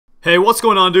Hey, what's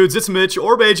going on, dudes? It's Mitch,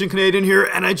 Orb Agent Canadian here,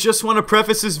 and I just want to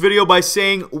preface this video by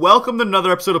saying welcome to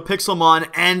another episode of Pixelmon,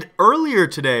 and earlier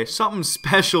today, something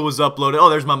special was uploaded. Oh,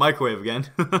 there's my microwave again.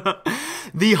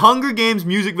 The Hunger Games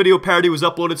music video parody was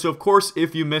uploaded, so of course,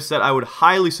 if you missed that, I would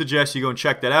highly suggest you go and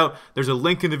check that out. There's a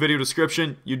link in the video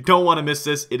description. You don't want to miss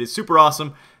this. It is super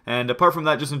awesome. And apart from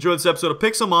that, just enjoy this episode of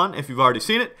Pixelmon if you've already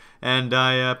seen it. And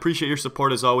I appreciate your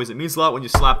support as always. It means a lot when you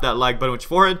slap that like button with your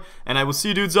forehead. And I will see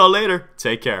you dudes all later.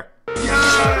 Take care.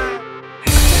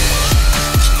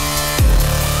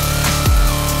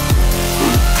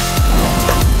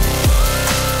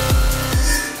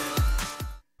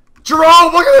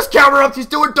 Jerome, look at this camera up. He's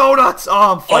doing donuts.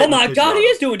 Oh, I'm fighting. Oh my god, he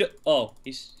is doing. Oh,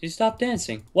 he stopped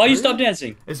dancing. Why you stopped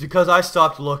dancing? It's because I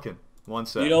stopped looking. One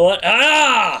sec. You know what?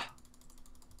 Ah!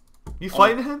 You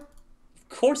fighting him? Of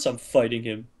course I'm fighting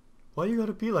him. Why you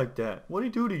gotta be like that? What'd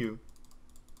he do to you?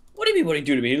 What do you mean, what did he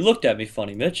do to me? He looked at me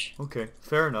funny, Mitch. Okay,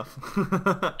 fair enough.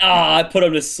 Ah, I put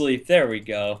him to sleep. There we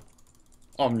go.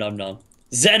 Num num.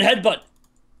 Zen headbutt!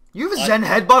 You have a Zen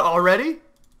headbutt already?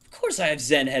 Of course I have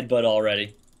Zen headbutt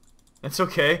already. It's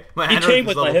okay. He came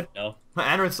with my hypno. My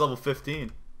Anorit's level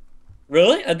 15.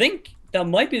 Really? I think that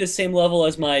might be the same level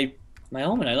as my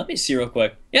Omanite. Let me see real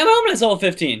quick. Yeah, my Omanite's level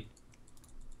 15.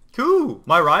 Cool.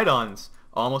 My Rhydon's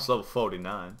almost level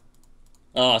 49.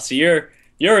 Oh, so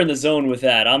you're in the zone with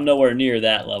that. I'm nowhere near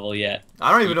that level yet.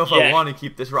 I don't even know if I want to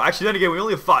keep this. Actually, then again, we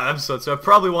only have 5 episodes, so I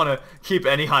probably want to keep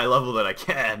any high level that I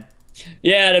can.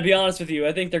 Yeah, to be honest with you,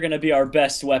 I think they're going to be our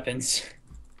best weapons.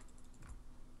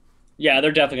 Yeah,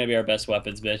 they're definitely going to be our best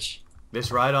weapons, bitch.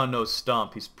 This Rhydon knows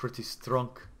Stomp. He's pretty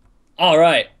strong.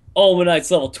 Alright.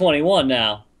 Omanite's level 21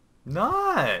 now.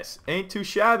 Nice. Ain't too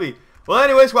shabby. Well,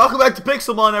 anyways, welcome back to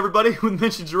Pixelmon, everybody, with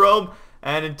Mitch and Jerome.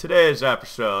 And in today's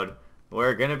episode,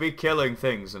 we're going to be killing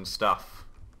things and stuff.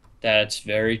 That's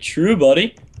very true,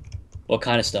 buddy. What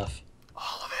kind of stuff?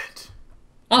 All of it.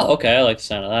 Oh, okay. I like the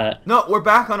sound of that. No, we're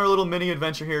back on our little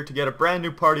mini-adventure here to get a brand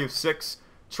new party of 6,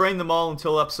 train them all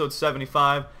until episode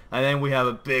 75, and then we have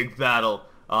a big battle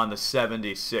on the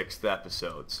 76th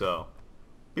episode. So,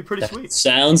 be pretty sweet.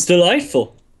 Sounds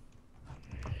delightful.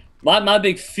 My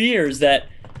big fear is that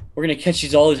we're going to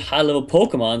catch all these high-level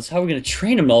Pokemons. How are we going to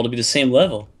train them all to be the same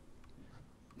level?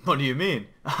 What do you mean?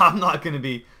 I'm not going to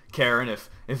be caring if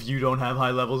you don't have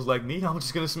high levels like me. I'm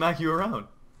just going to smack you around.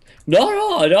 No.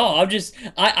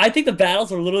 I think the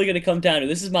battles are literally going to come down to,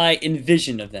 this is my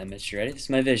envision of them, Mitch. You ready? This is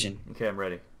my vision. Okay, I'm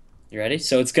ready. You ready?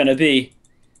 So it's going to be,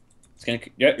 you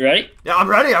ready? Yeah, I'm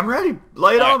ready.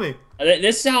 Lay it on me.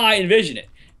 This is how I envision it.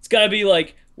 It's going to be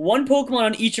like one Pokemon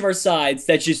on each of our sides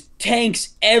that just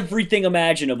tanks everything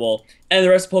imaginable, and the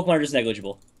rest of Pokemon are just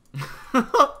negligible.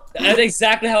 That's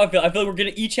exactly how I feel. I feel like we're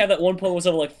going to each have that one Pokemon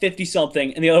level like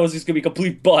 50-something, and the other one's just going to be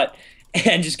complete butt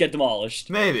and just get demolished.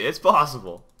 Maybe. It's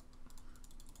possible.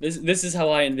 This is how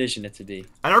I envision it to be.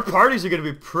 And our parties are going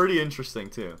to be pretty interesting,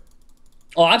 too.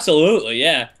 Oh, absolutely,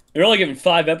 yeah. You're only given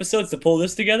 5 episodes to pull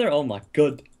this together? Oh my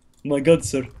god. My god,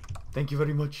 sir. Thank you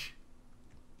very much.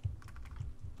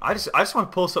 I just want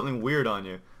to pull something weird on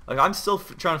you. Like, I'm still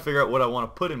trying to figure out what I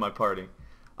want to put in my party.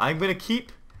 I'm going to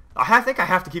keep... I think I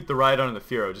have to keep the Rhydon and the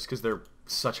Fearow just because they're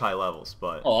such high levels,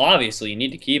 but... Oh, obviously, you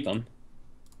need to keep them.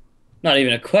 Not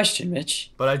even a question,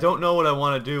 Mitch. But I don't know what I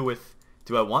want to do with...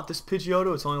 Do I want this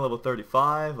Pidgeotto? It's only level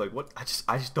 35. Like, what?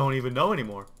 I just don't even know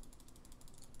anymore.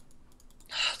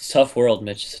 It's a tough world,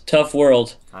 Mitch. It's a tough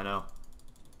world. I know.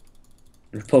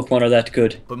 Your Pokemon are that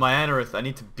good. But my Anorith, I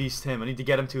need to beast him. I need to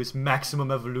get him to his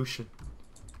maximum evolution.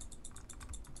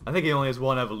 I think he only has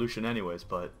 1 evolution anyways,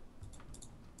 but...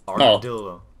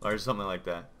 Armadillo. Or something like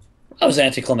that. That was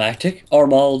anticlimactic.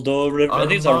 Armaldo. I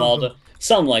think it's Armaldo.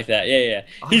 Something like that. Yeah.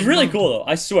 He's really cool, though.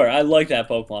 I swear. I like that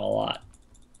Pokemon a lot.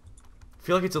 I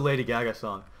feel like it's a Lady Gaga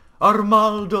song.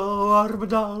 Armadillo.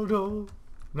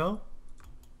 No?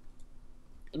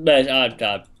 But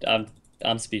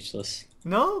I'm speechless.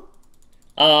 No?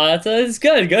 It's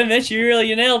good. Good, Mitch.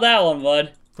 You nailed that one,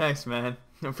 bud. Thanks, man.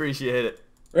 Appreciate it.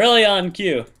 Really on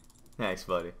cue. Thanks,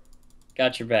 buddy.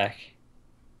 Got your back.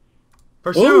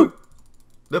 Pursuit! Ooh.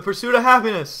 The pursuit of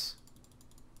happiness!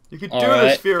 You can do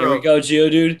this, Fearow. Here we go,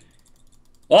 Geodude.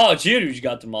 Oh, Geodude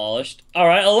got demolished.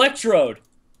 Alright, Electrode.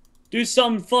 Do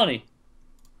something funny.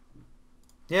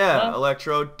 Yeah,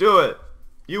 Electrode, do it.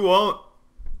 You won't.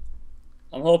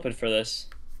 I'm hoping for this.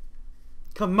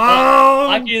 Come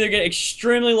on! I can either get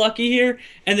extremely lucky here,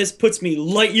 and this puts me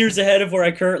light years ahead of where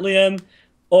I currently am,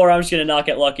 or I'm just going to not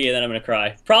get lucky and then I'm going to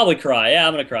cry. Probably cry. Yeah,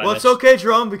 I'm going to cry. Well, it's okay,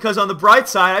 Jerome, because on the bright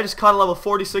side, I just caught a level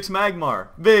 46 Magmar.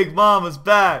 Big Mama's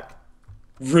back.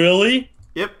 Really?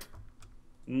 Yep.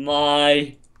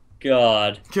 My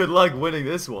god. Good luck winning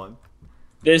this one.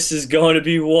 This is going to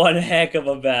be one heck of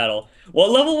a battle. What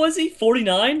level was he?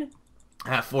 49?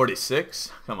 At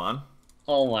 46? Come on.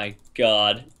 Oh my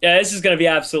god. Yeah, this is going to be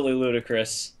absolutely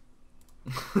ludicrous.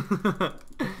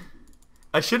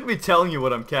 I shouldn't be telling you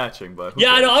what I'm catching, but who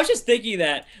Yeah, I know. I cares? was just thinking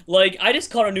that. Like, I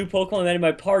just caught a new Pokemon then in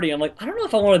my party. I'm like, I don't know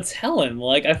if I want to tell him.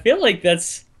 Like, I feel like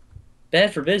that's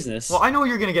bad for business. Well, I know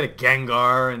you're gonna get a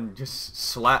Gengar and just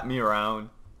slap me around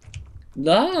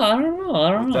No, I don't know.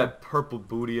 I don't with know. that purple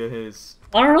booty of his.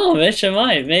 I don't know, Mitch. I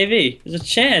might. Maybe. There's a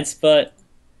chance, but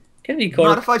could be Not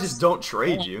quarter. if I just don't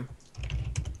trade you.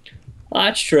 Oh,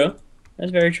 that's true.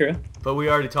 That's very true. But we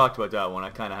already talked about that one. I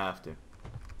kind of have to.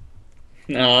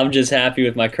 No, I'm just happy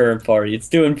with my current party. It's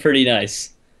doing pretty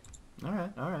nice. All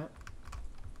right, all right.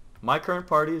 My current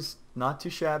party is not too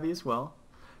shabby as well.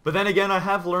 But then again, I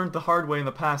have learned the hard way in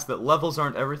the past that levels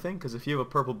aren't everything, because if you have a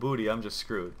purple booty, I'm just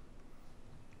screwed.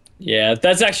 Yeah,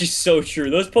 that's actually so true.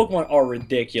 Those Pokemon are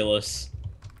ridiculous.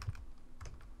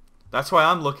 That's why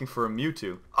I'm looking for a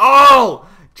Mewtwo. Oh!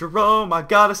 Jerome, I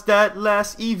got us that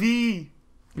last EV!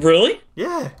 Really?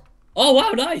 Yeah! Oh,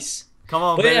 wow, nice. Come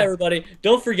on, But baby. yeah, everybody,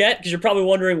 don't forget, because you're probably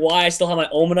wondering why I still have my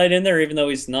Omanite in there, even though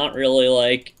he's not really,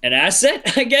 like, an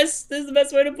asset, I guess is the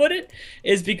best way to put it,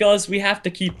 is because we have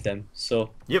to keep them,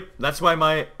 so... Yep, that's why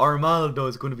my Armaldo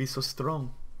is going to be so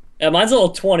strong. Yeah, mine's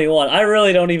level 21. I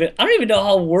don't even know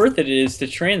how worth it is to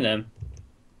train them.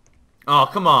 Oh,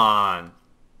 come on.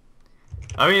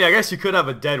 I mean, I guess you could have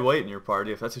a dead weight in your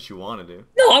party if that's what you want to do.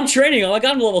 No, I'm training them. I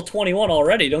got him to level 21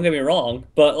 already, don't get me wrong.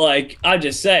 But, like, I'm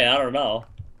just saying, I don't know.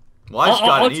 Well, I just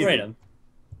got I'll an train EV. him.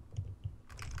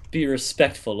 Be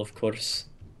respectful, of course.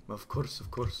 Of course, of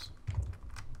course.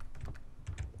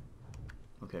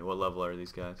 Okay, what level are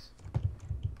these guys?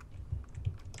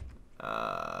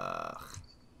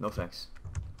 No thanks.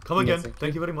 Come No, again. thank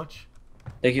Thank you. you very much.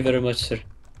 Thank you very much, sir.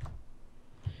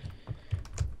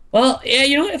 Well, yeah,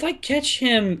 you know what? If I catch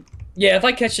him... Yeah, if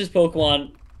I catch this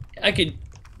Pokemon, I could...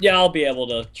 Yeah, I'll be able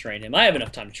to train him. I have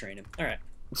enough time to train him. Alright.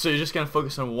 So you're just gonna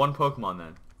focus on one Pokemon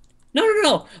then? No, no,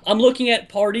 no. I'm looking at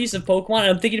parties of Pokemon, and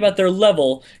I'm thinking about their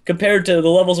level compared to the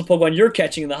levels of Pokemon you're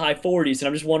catching in the high 40s, and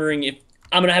I'm just wondering if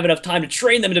I'm going to have enough time to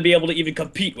train them to be able to even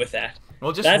compete with that.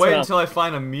 Well, just That's wait what until I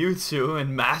find a Mewtwo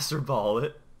and Master Ball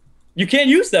it. You can't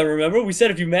use them, remember? We said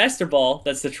if you Master Ball,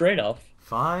 that's the trade-off.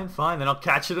 Fine, fine. Then I'll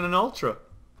catch it in an Ultra.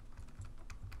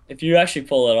 If you actually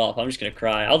pull it off, I'm just going to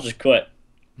cry. I'll just quit.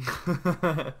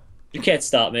 You can't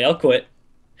stop me. I'll quit.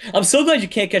 I'm so glad you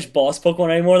can't catch boss Pokemon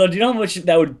anymore, though. Do you know how much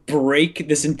that would break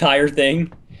this entire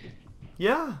thing?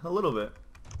 Yeah, a little bit.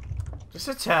 Just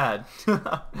a tad.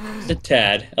 Just a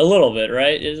tad. A little bit,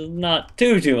 right? It's not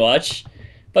too much.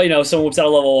 But, you know, someone whips out a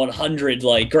level 100,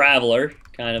 like, Graveler,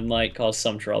 kind of might cause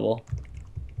some trouble.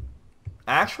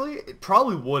 Actually, it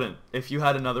probably wouldn't if you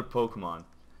had another Pokemon.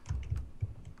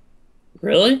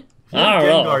 Really? If you had I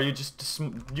don't know.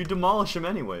 Gengar, you demolish him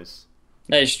anyways.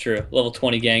 That is true. Level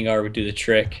 20 Gengar would do the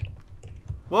trick.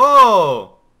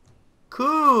 Whoa!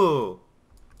 Cool!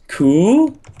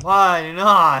 Cool? Why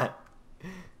not?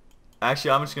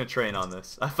 Actually, I'm just gonna train on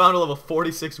this. I found a level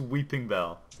 46 Weeping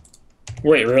Bell.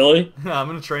 Wait, really? I'm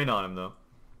gonna train on him though.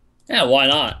 Yeah, why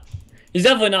not? He's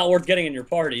definitely not worth getting in your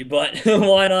party, but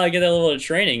why not get that little bit of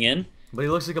training in? But he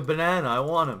looks like a banana. I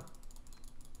want him.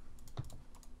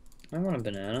 I want a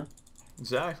banana.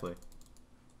 Exactly.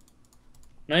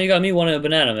 Now you got me wanting a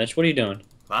banana, Mitch. What are you doing?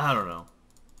 I don't know.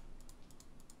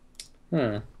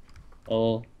 Huh.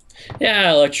 Oh.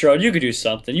 Yeah, Electrode, you could do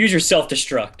something. Use your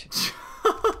self-destruct.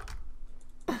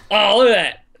 Oh, look at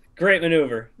that. Great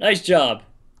maneuver. Nice job.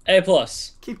 A+.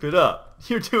 Keep it up.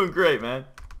 You're doing great, man.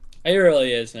 It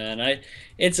really is, man.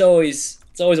 It's always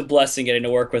a blessing getting to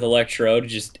work with Electrode. He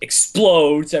just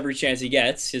explodes every chance he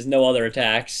gets. He has no other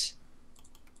attacks.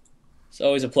 It's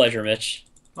always a pleasure, Mitch.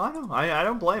 I know. I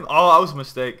don't blame him. Oh, that was a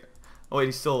mistake. Oh wait,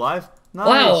 he's still alive? Nice.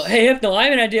 Wow, hey Hypno, I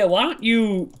have an idea. Why don't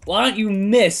you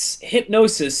miss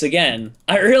Hypnosis again?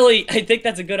 I think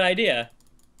that's a good idea.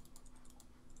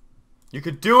 You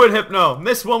could do it, Hypno.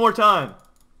 Miss one more time.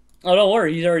 Oh, don't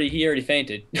worry, he already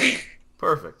fainted.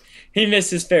 Perfect. He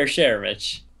missed his fair share,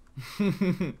 Mitch.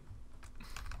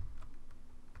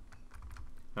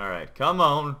 Alright, come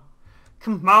on.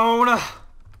 Come on.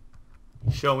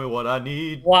 Show me what I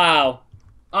need. Wow.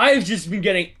 I've just been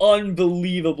getting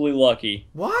unbelievably lucky.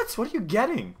 What? What are you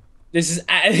getting? This is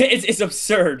it's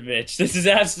absurd, Mitch. This is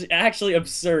actually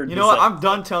absurd. You know what? I'm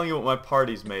done telling you what my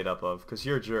party's made up of, because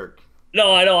you're a jerk.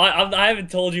 No, I know. I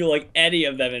haven't told you like any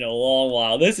of them in a long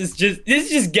while. This is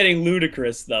just getting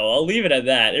ludicrous, though. I'll leave it at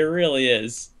that. It really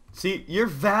is. See, your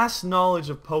vast knowledge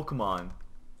of Pokemon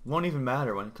won't even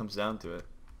matter when it comes down to it.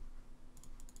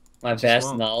 My Just vast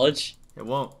won't. knowledge. It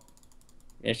won't.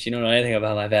 Yes, you don't know anything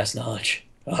about my vast knowledge.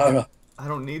 Alright. I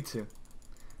don't need to.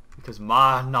 Because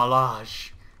my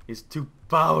knowledge is too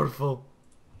powerful.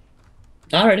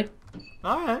 Alrighty.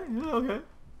 Alright, yeah, okay.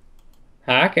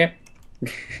 Okay.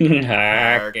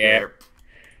 Okay. Okay.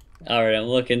 Alright, I'm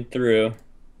looking through.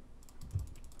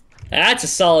 That's a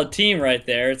solid team right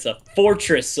there. It's a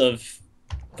fortress of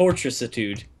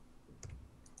fortressitude.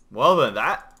 Well then,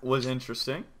 that was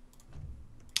interesting.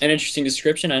 An interesting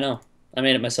description, I know. I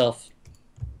made it myself.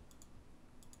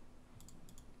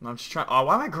 I'm just trying. Oh,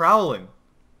 why am I growling?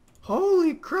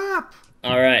 Holy crap!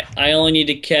 Alright, I only need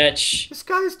to catch This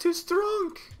guy is too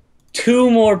strong. 2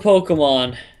 more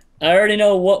Pokemon. I already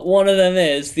know what one of them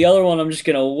is. The other one, I'm just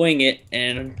gonna wing it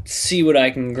and see what I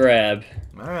can grab.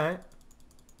 Alright.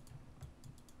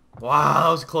 Wow, that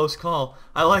was a close call.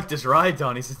 I like this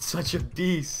Rhydon. He's such a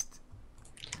beast.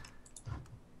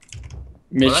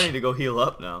 Mitch. But I need to go heal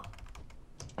up now.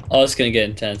 Oh, it's gonna get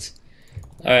intense.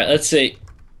 Alright, let's see.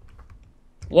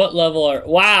 What level are...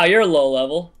 Wow, you're low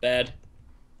level. Bad.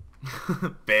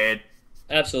 Bad.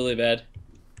 Absolutely bad.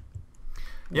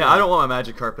 Yeah, I don't want my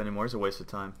Magikarp anymore. It's a waste of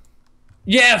time.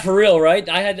 Yeah, for real, right?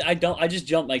 I just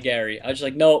jumped my Gary. I was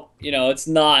like, nope, you know, it's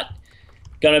not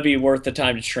gonna be worth the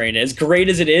time to train it. As great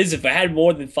as it is, if I had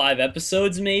more than 5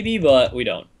 episodes, maybe, but we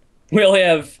don't. We only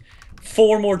have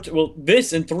 4 more, well,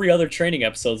 this and 3 other training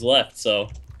episodes left, so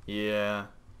Yeah.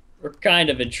 we're kind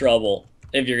of in trouble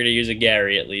if you're gonna use a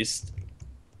Gary, at least.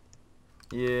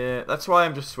 Yeah, that's why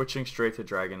I'm just switching straight to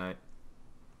Dragonite.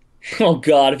 Oh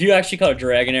god, if you actually caught a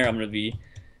Dragonair,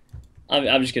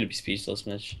 I'm just gonna be speechless,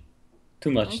 Mitch. Too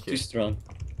much, Thank too you. strong.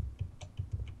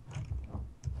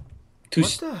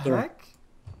 What the heck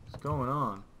is going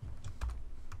on?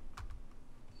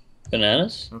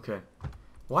 Bananas? Okay.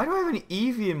 Why do I have an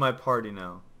Eevee in my party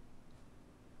now?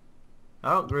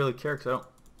 I don't really care because I don't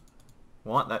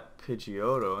want that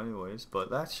Pidgeotto anyways, but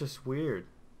that's just weird.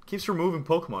 Keeps removing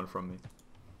Pokemon from me.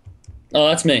 Oh,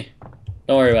 that's me.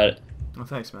 Don't worry about it. Oh,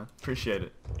 thanks, man. Appreciate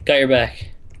it. Got your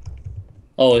back.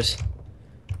 Always.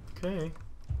 Okay.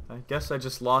 I guess I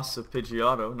just lost a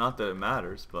Pidgeotto. Not that it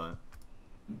matters, but...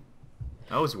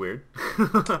 That was weird.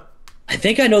 I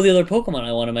think I know the other Pokemon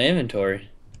I want in my inventory.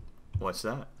 What's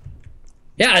that?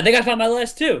 Yeah, I think I found my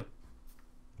last 2.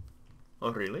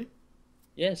 Oh, really?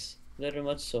 Yes, very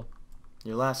much so.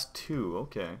 Your last 2,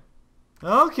 okay.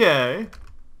 Okay!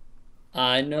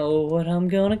 I know what I'm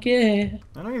gonna get.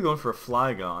 I know you're going for a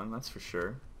Flygon, that's for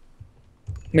sure.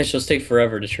 Mitch, those take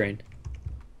forever to train.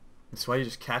 That's why you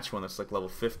just catch one that's like level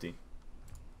 50.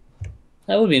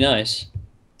 That would be nice.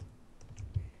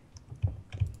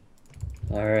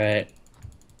 Alright.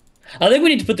 I think we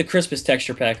need to put the Christmas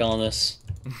texture pack on this.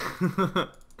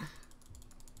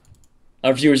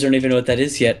 Our viewers don't even know what that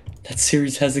is yet. That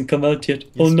series hasn't come out yet.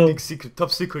 Yes, Oh no. big secret,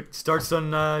 top secret. Starts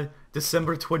on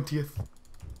December 20th.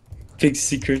 Big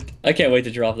secret. I can't wait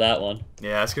to drop that one.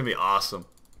 Yeah, it's gonna be awesome.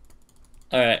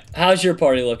 Alright, how's your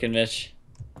party looking, Mitch?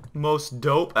 Most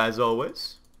dope, as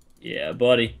always. Yeah,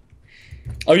 buddy.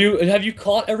 Have you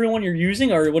caught everyone you're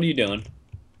using, or what are you doing?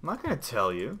 I'm not gonna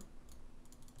tell you.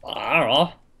 I don't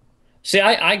know. See,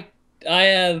 I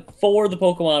have 4 of the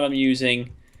Pokemon I'm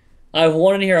using. I have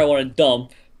 1 in here I want to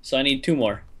dump, so I need 2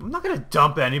 more. I'm not gonna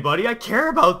dump anybody. I care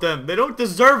about them. They don't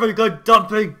deserve a good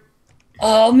dumping.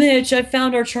 Oh, Mitch, I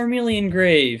found our Charmeleon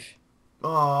grave.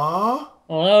 Aww.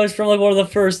 Oh, that was from like one of the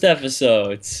first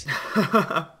episodes.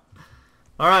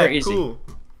 Alright, Crazy. cool.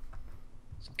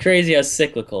 It's crazy how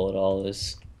cyclical it all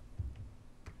is.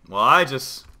 Well, I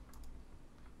just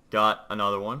got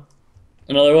another one.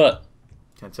 Another what?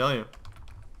 Can't tell you.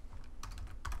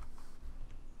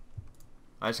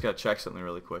 I just gotta check something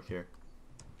really quick here.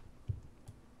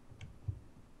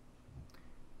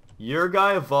 Your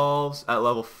guy evolves at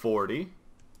level 40.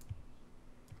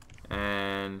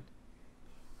 And...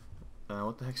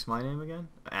 what the heck's my name again?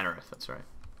 Anorith, that's right.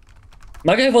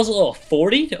 My guy was a level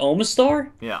 40 to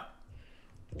Omastar? Yeah.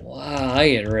 Wow, I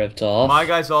get ripped off. My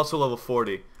guy's also level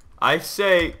 40. I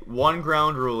say one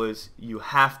ground rule is you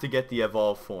have to get the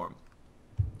evolve form.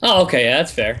 Oh, okay, yeah,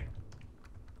 that's fair.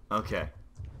 Okay.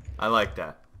 I like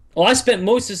that. Well, I spent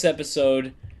most of this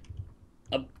episode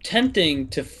attempting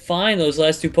to find those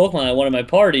last 2 Pokemon I want in my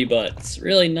party, but it's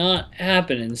really not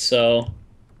happening, so...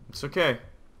 It's okay.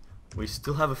 We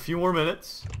still have a few more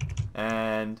minutes,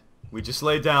 and we just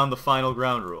laid down the final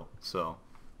ground rule, so...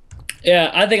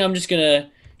 Yeah, I think I'm just gonna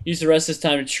use the rest of this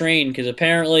time to train, because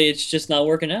apparently it's just not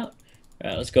working out.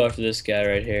 Alright, let's go after this guy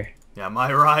right here. Yeah, my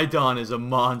Rhydon is a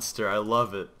monster. I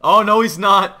love it. Oh, no, he's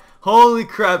not. Holy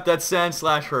crap, that Sand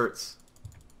Slash hurts.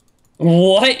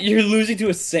 What? You're losing to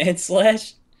a Sand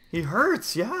Slash? He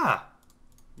hurts, yeah.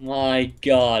 My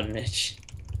god, Mitch.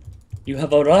 You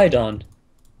have a ride on.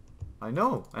 I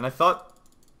know, and I thought...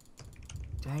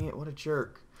 Dang it, what a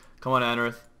jerk. Come on,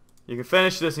 Anorith. You can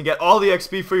finish this and get all the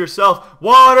XP for yourself.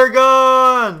 Water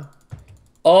gun!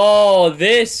 Oh,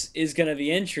 this is gonna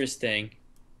be interesting.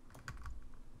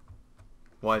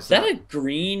 Why is Is that a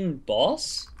green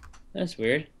boss? That's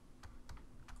weird.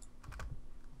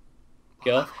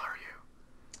 Go. What level are you?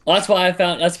 Well, that's why I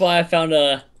found. That's why I found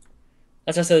a.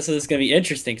 That's why I said this is gonna be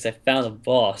interesting because I found a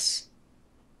boss.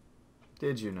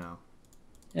 Did you know?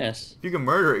 Yes. If you can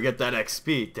murder it, get that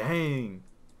XP. Dang.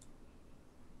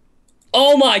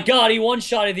 Oh my God! He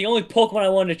one-shotted the only Pokemon I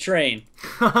wanted to train.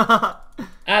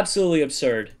 Absolutely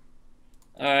absurd.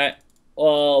 All right.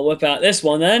 Well, whip out this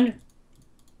one then.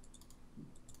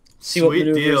 See what Sweet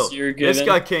maneuvers deal. you're given. This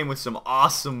guy came with some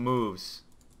awesome moves.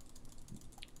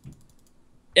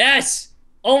 Yes!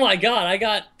 Oh my God, I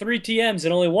got 3 TMs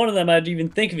and only one of them I'd even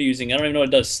think of using. I don't even know what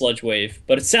it does, Sludge Wave.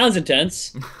 But it sounds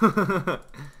intense.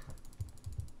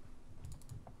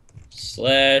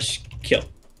 Slash kill.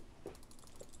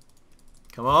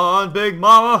 Come on, Big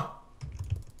Mama.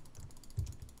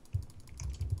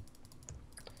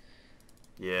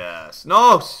 Yes.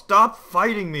 No, stop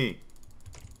fighting me.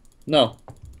 No.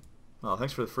 Oh,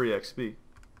 thanks for the free XP.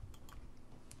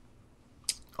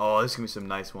 Oh, this is going to be some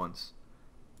nice ones.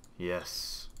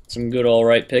 Yes. Some good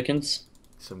alright pickings.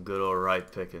 Some good old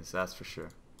right pickings, that's for sure.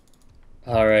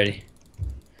 Alrighty.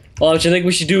 Well, don't you think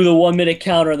we should do the 1-minute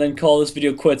counter and then call this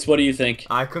video quits? What do you think?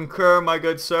 I concur, my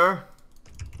good sir.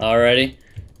 Alrighty.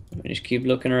 Let me just keep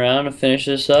looking around to finish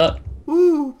this up.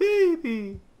 Ooh,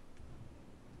 baby.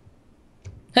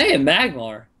 Hey, a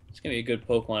Magmar. It's gonna be a good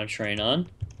Pokemon to train on.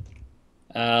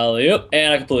 Alley-oop.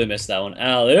 And I completely missed that one.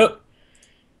 Alley-oop.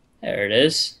 There it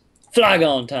is.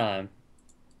 Flygon time.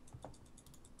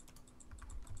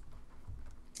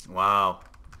 Wow.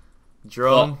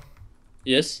 Jerome,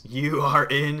 Yes? you are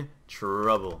in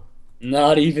trouble.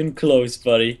 Not even close,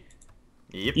 buddy.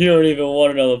 Yep. You don't even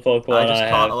want to know the Pokemon I just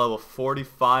caught have. a level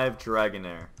 45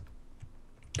 Dragonair.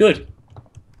 Good.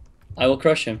 I will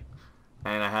crush him.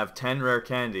 And I have 10 rare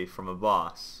candy from a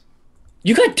boss.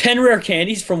 You got 10 rare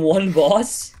candies from one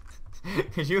boss?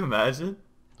 Could you imagine?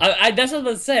 That's what I was about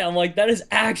to say. I'm like, that is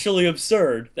actually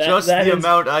absurd. Just that the is...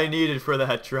 amount I needed for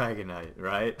that Dragonite,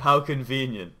 right? How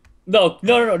convenient. No,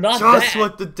 not Just that.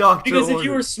 what the doctor Because ordered. if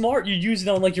you were smart, you'd use it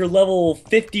on like your level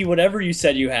 50, whatever you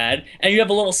said you had, and you have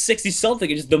a level 60 something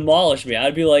and just demolish me.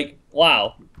 I'd be like,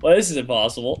 wow, well, this is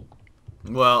impossible.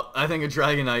 Well, I think a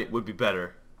Dragonite would be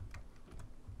better.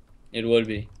 It would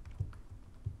be.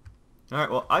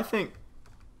 Alright, well, I think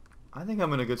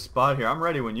I'm in a good spot here. I'm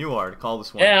ready when you are to call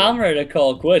this one. Yeah, I'm ready to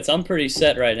call it quits. I'm pretty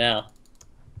set right now.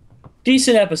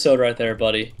 Decent episode right there,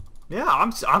 buddy. Yeah,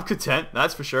 I'm content,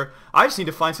 that's for sure. I just need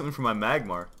to find something for my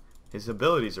Magmar. His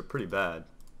abilities are pretty bad.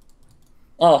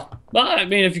 Oh, well, I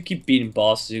mean, if you keep beating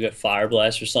bosses, you get Fire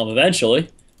Blast or something eventually.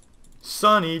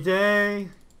 Sunny day.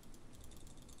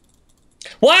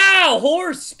 Wow,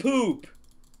 horse poop!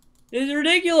 This is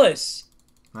ridiculous.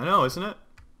 I know, isn't it?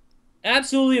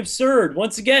 Absolutely absurd.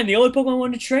 Once again, the only Pokemon I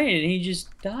wanted to train, and he just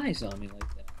dies on me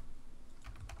like that.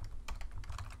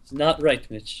 It's not right,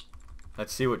 Mitch.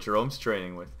 Let's see what Jerome's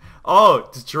training with. Oh,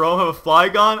 does Jerome have a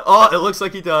Flygon? Oh, it looks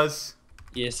like he does.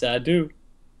 Yes, I do.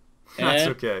 That's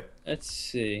And okay. let's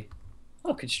see.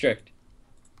 Oh, Constrict.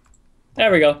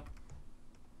 There we go.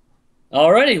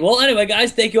 Alrighty, well anyway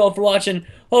guys, thank you all for watching.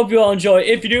 Hope you all enjoy.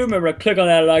 If you do, remember to click on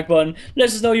that like button. Let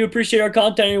us know you appreciate our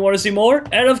content and you want to see more.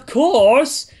 And of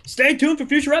course, stay tuned for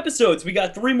future episodes. We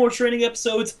got 3 more training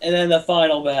episodes and then the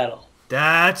final battle.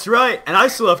 That's right. And I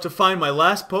still have to find my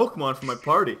last Pokemon for my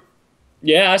party.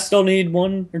 Yeah, I still need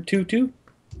 1 or 2 too.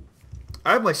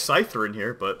 I have my Scyther in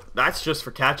here, but that's just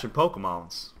for catching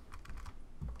Pokemons.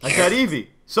 I got Eevee.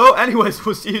 So anyways,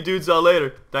 we'll see you dudes all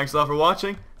later. Thanks a lot for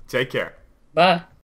watching. Take care. Bye.